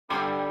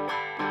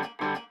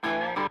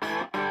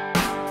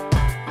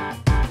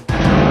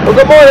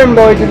Good morning,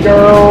 boys and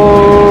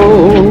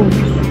girls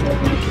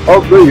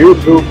of the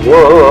YouTube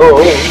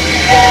world.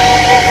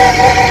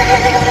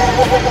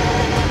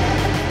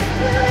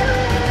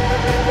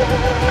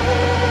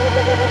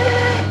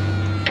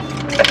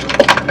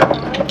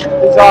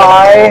 As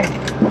I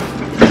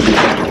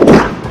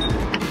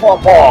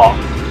pop off.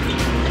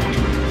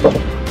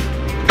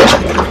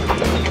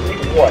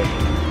 Boy,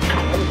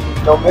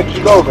 don't mix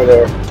it over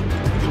there.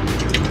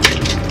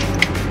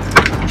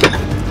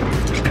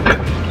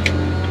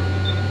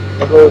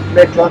 A little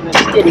mix on this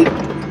kitty.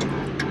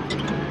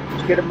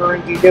 Let's get a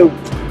meringue do.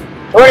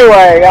 So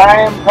anyway,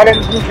 I am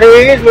cutting some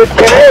trees with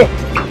Kitty.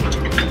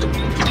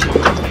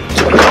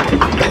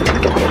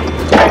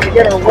 Trying to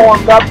get her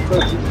warmed up so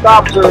she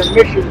stops her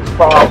emissions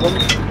problem.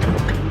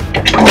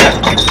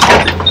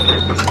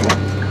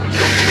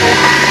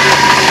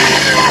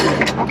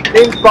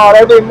 Seems about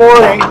every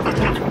morning.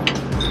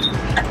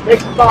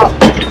 Takes about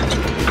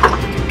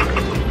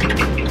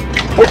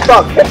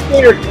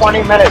 15 or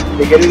 20 minutes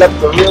to get it up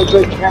to real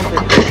good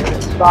temperature, and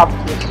it stops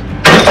this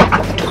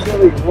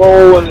really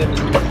rolling and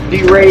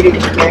derating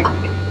thing.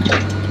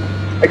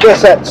 I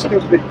guess that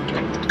stupid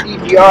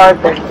EGR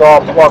thing's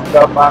all plugged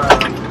up. I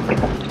don't know.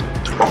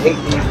 I hate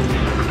to even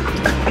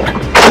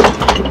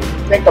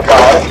think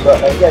about it,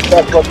 but I guess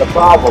that's what the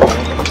problem is.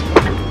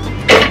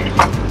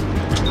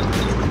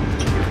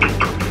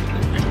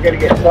 You gotta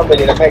get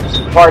somebody to make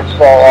some parts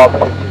fall off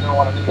it, if you know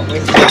what I mean.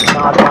 It's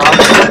not on.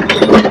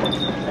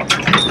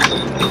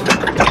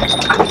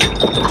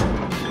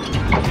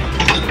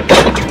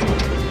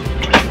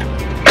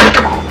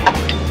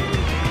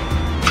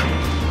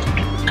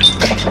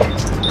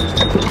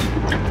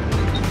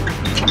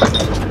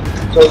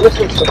 So this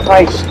is some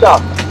nice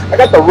stuff. I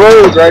got the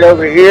road right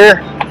over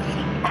here.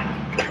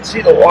 You can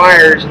see the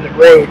wires and the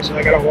grade, so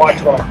I gotta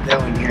watch what I'm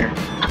doing here.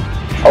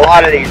 A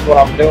lot of these, what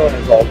I'm doing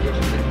is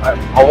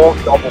I won't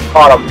double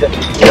cut them just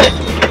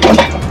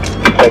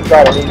to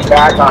try to lean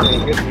back on me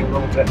and give me a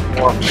little bit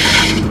more.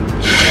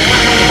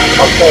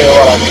 I'll tell you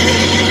what I'm doing.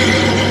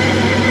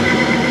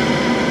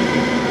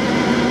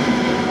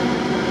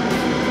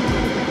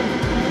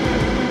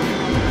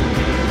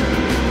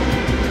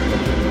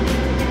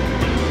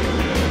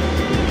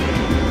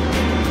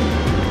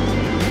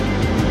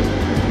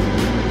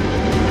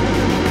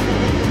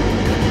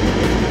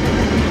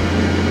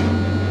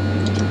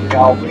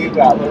 I'll leave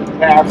that little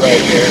tab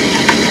right here.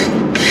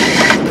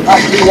 Not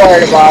too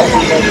worried about it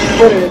because the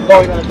footing is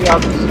only going to be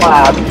on the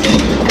slab.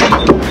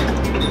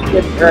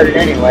 Didn't hurt it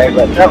anyway,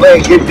 but that way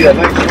it gives you a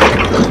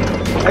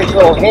nice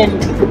little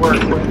hinge to work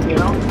with, you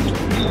know.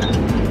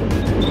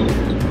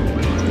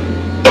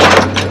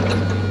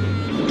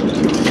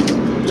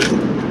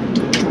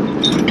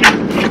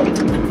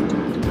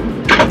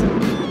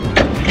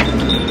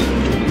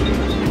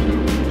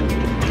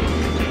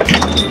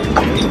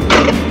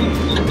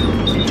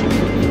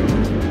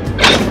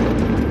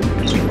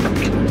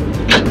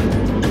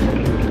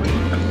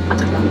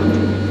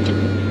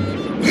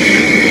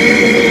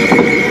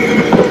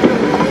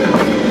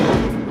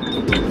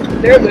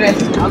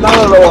 There's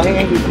another little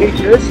handy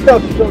feature. This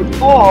stuff's so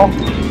tall,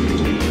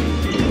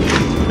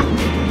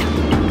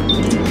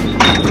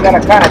 you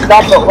gotta kind of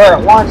dump it where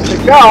it wants to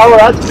go.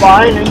 That's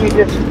fine, and you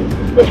just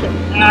push it in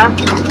half.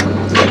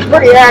 It's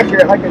pretty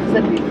accurate, like I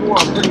said before.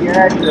 I'm pretty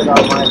accurate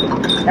on my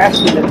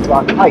estimates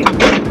on height.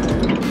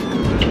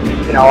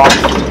 You know,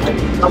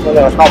 I'm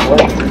within a couple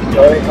inches, so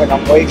it ain't like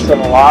I'm wasting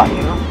a lot,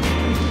 you know.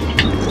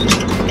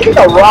 Look at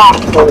the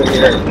rocks over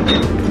here.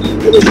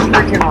 Look at these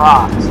freaking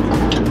rocks.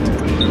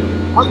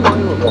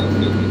 Unbelievable.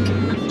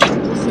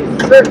 You see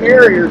certain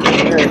areas in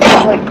here, it's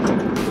like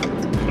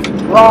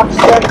rock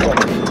central.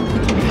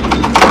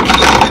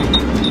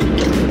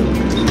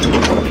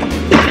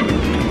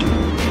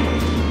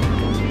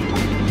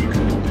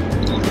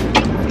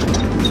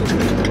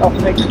 Stuff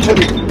makes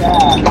pretty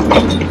bad.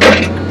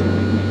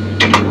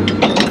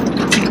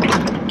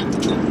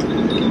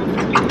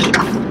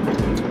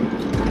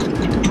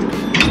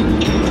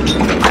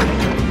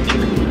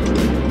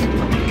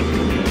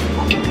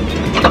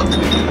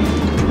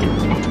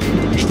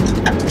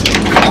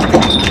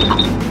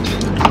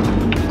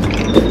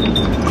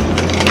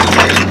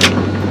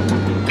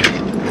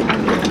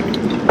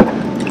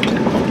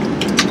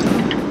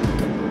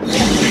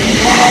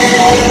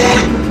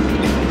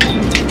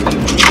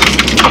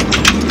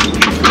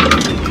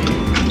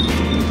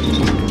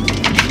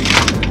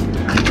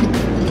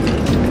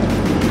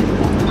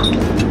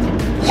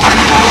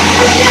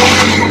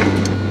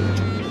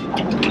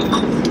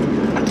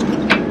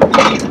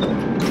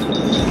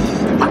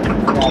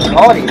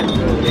 Audience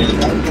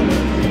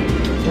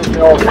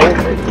over there.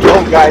 The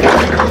old guys,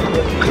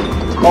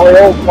 all the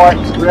old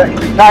parts,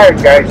 retired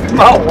guys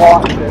come out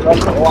walking. They love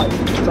to watch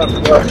stuff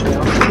work, you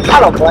know. I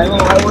don't blame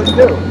them, I would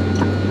too.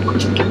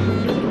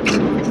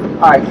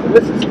 Alright, so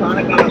this is kind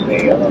of going to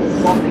be a little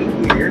funky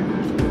here.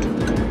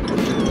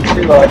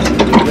 See what I can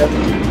do this.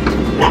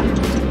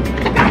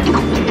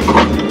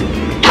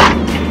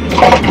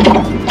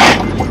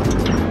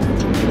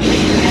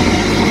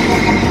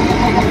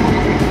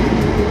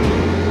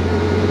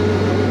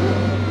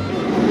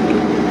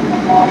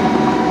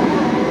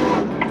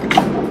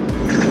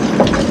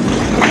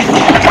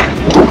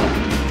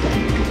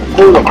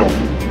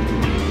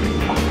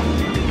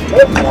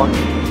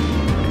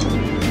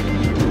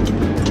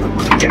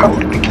 you know,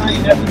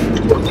 kind of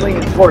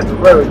leaning towards the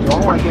road, so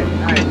I want to get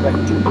kind of like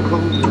too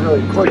close and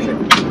really push it.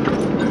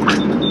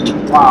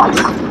 Wow,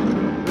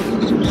 this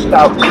is some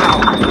stuff now.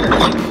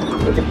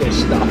 Look at this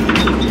stuff.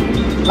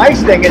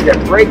 Nice thing is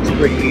it breaks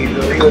pretty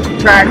easily. The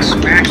track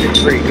smashing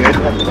pretty good.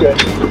 That's good.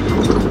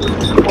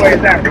 Boy,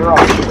 is that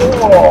rough.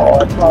 Oh,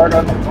 that's hard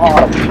on the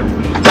bottom.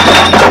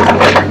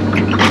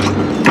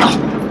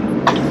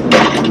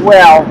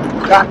 Well,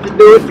 got to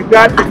do what you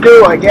got to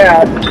do, I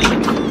guess.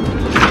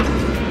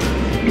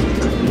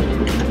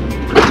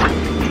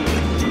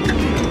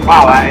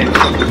 Wow, that is.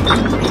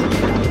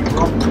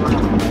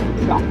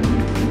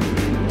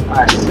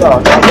 Alright, so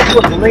now this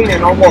one's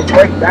leaning almost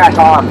right back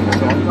on me, so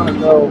I'm going to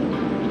go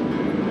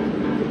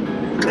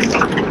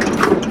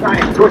try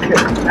and push it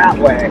that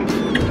way.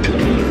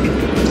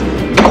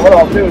 What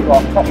I'll do is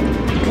I'll cut through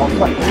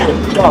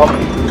the stuff.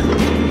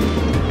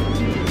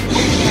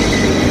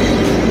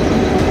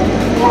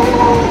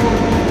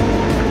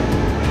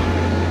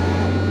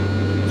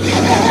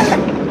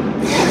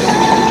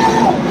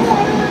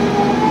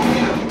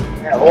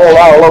 Yeah, roll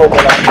out a little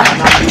bit. Not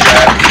too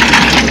bad.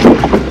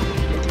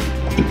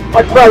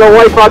 I'd rather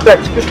wipe out that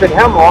stupid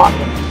hemlock.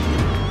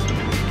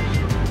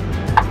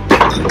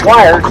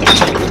 Wires.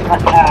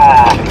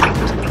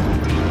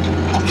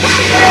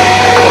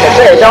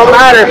 It don't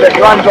matter if it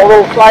runs a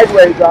little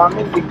sideways on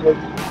me because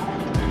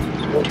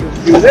we'll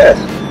just do this.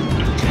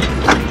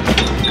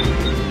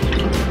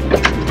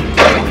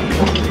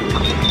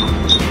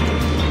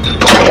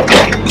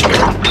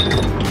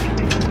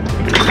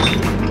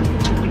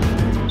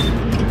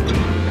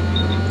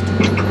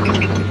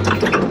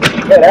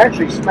 It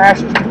actually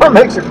smashes, it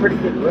makes a pretty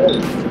good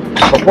road.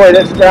 But boy,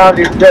 this ground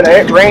is good.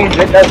 It rains,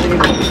 it doesn't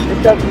even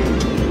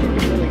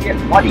really get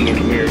muddy in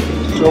here.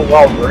 It's so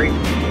well drained.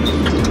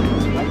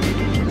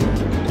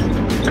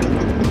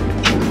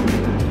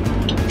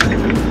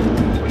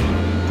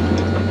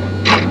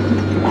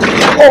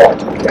 Oh,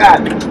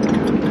 God.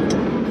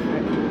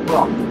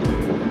 Rough.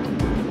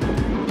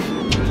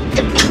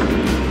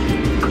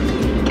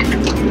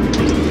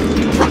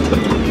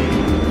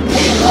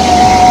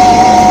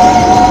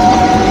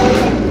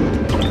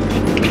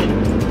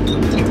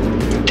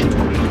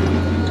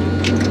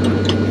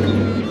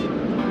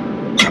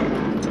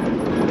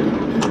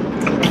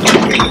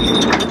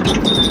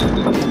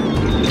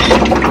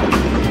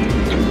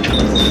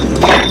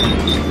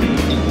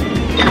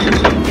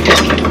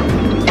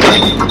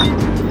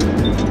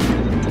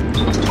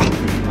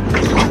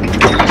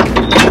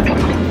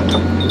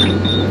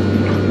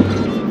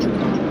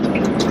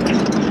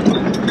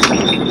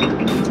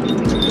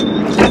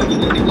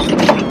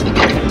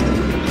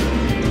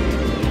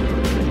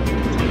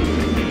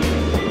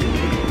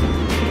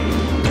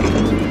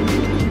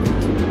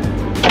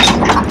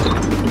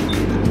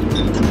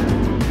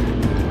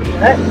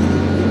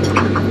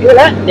 Look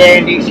at that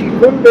dandy, she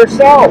bloomed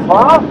herself,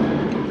 huh?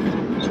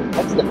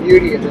 That's the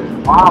beauty of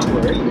this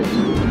poplar, it just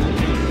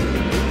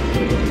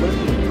blooms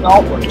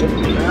itself or gets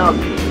around. I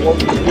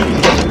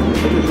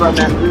just run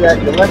that through that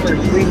delivery,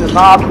 clean the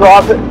knobs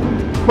off it,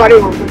 cut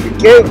it with the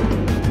gate.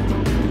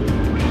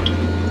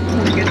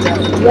 Get that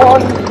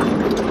one.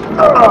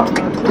 Oh,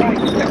 that's right,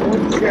 get that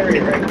one cherry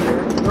right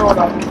there. Throw it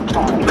on the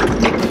top.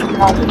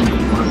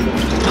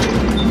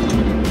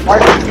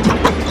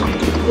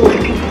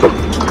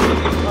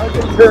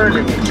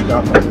 Turning and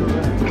stuff like that.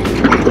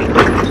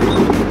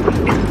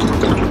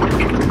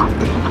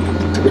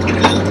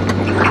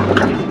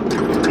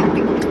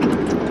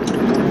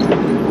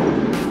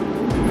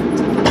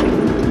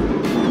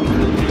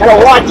 Gotta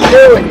watch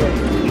too when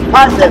you're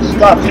cutting this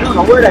stuff. You don't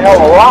know where the hell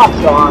the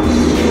rock's on.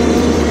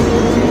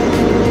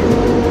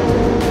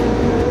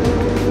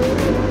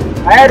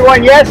 I had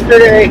one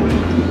yesterday.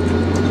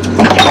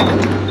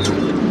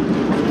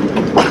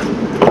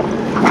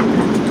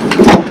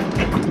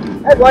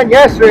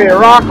 Yesterday, the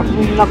rock was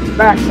moving up the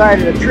back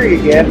side of the tree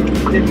again.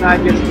 Didn't I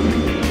just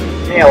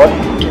nail it?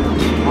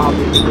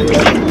 Obviously,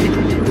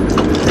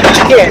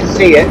 you can't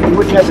see it. You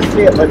wouldn't have to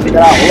see it unless you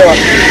got out and look.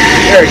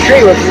 There, the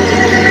tree was,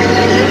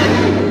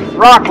 the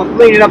rock was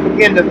leaning up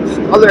again to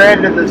the other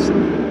end of this,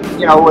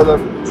 you know, where the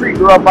tree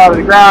grew up out of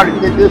the ground.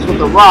 And did this with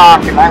the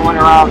rock, and I went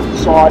around and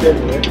sawed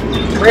into it.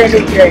 Brand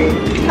new chain.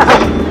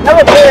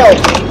 Never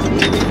fails.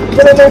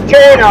 Put a new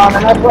chain on,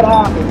 and I put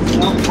on it. You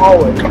know,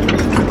 always.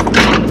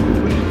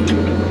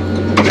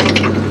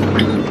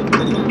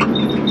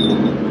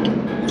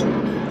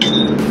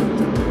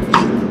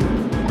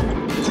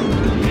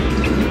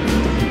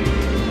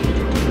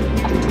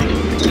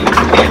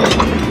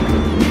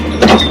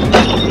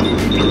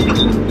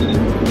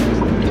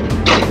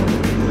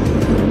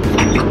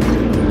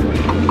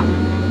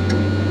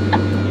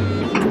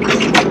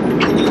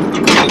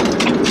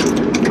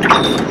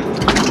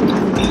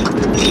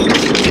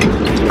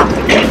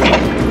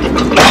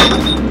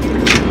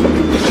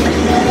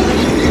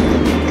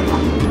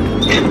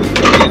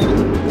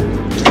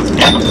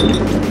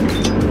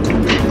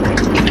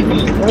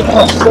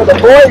 So the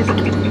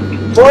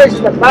boys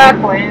in the back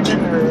landing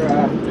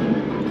are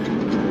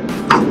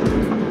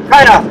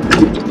kind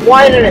of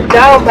winding it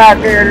down back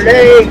there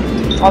today.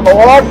 on the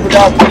log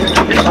production,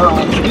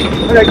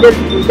 when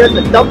we get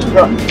the dump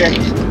truck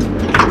fixed.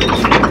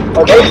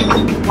 Oh, they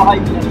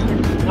supplied me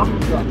a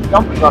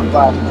dump truck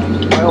last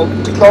night, my old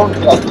stone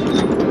truck.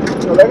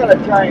 So they're going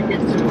to try and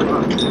get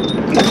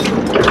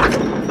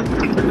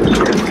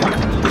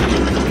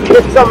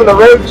some of the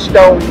road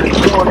stones this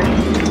morning,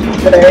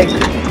 today.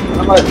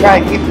 I'm going to try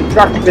and keep the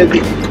truck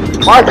busy.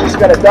 Marcus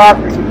got a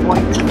doctor's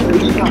appointment, so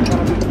he's not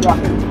going to be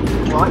trucking.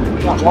 Well,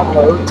 he's got one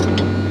load.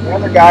 The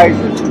other guys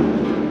are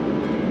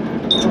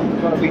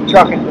going to be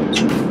trucking the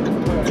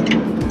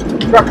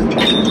truck.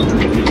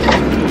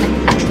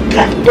 A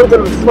little bit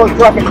of a slow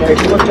trucking day,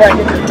 so we'll try and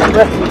get the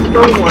rest of the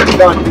stone work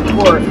done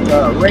before it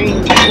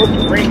rains. It's supposed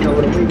to rain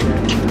over the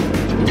weekend.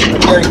 We'll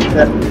try and get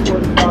that before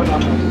it's done on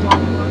the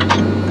stone work.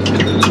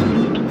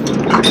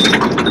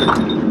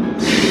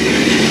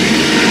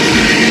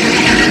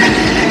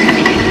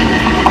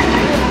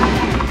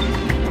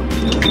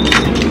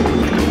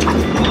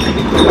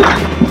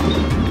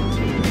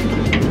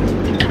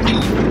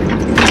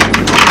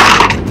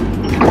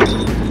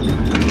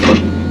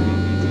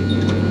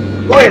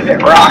 Boy, is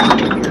it rocky.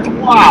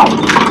 Wow.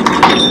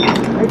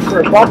 Thanks for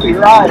a bumpy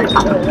ride, I can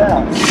tell you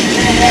that.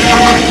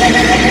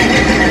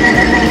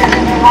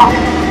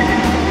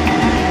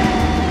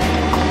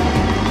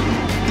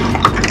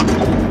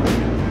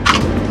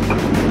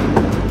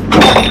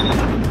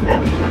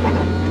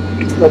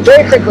 So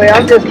basically,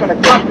 I'm just going to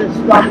cut this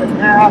stuff in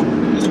half.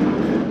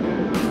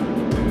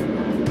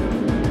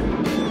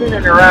 Spin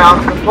it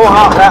around and pull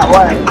out that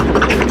way.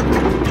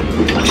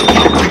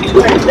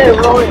 Like I said,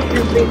 we're only a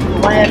few feet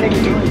from landing.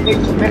 It only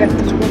takes a minute to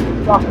spin the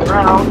stuff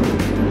around.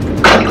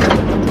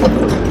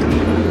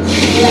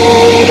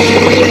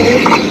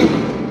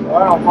 So I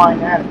don't mind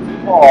that at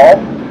all.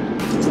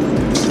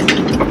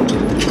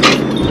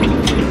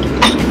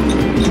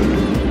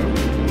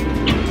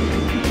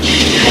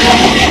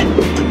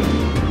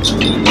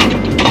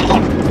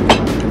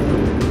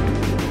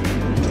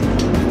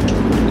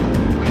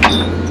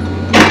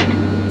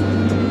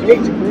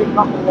 Basically, a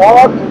couple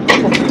logs and a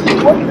couple pieces of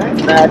wood.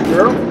 That's bad,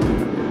 girl.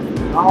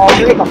 I'll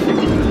make them.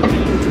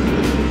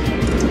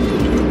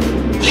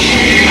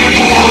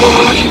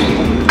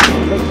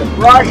 Take the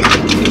brush,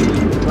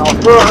 and I'll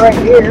throw it right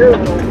here.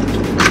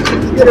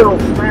 It'll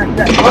smash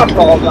that brush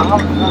all down.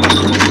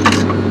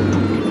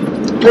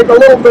 Take a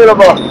little bit of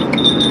a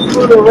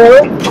smoother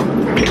road.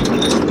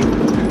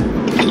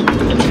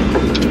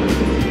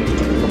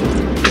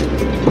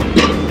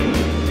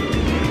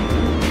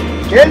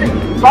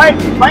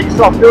 You find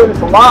yourself doing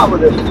this a lot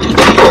with it.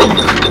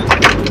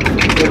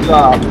 With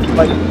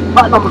like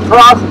cutting them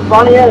across in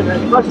front of you, and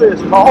especially the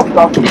small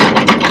stuff.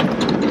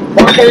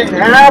 Bucket it in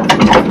half,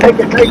 make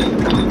it nice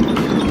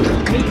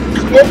neat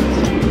skips.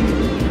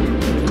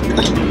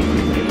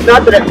 Not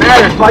that it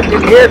matters much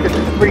in here because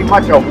it's pretty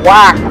much a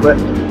whack, but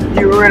if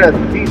you were in a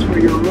piece where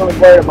you were really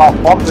worried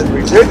about bumping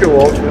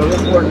residuals, you know,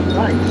 this works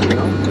nice, you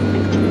know.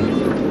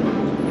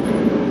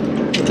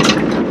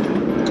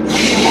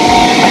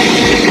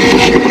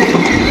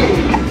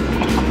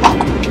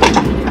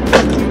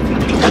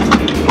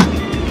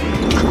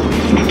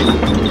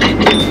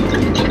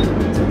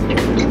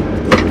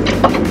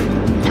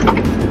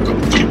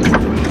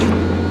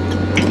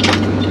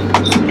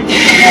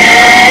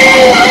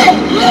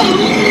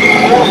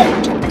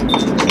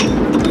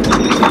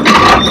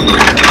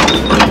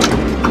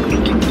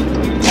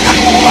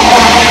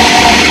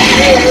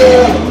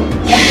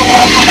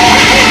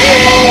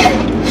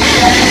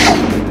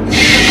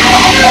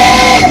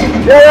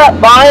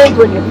 Binds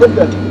when you put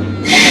the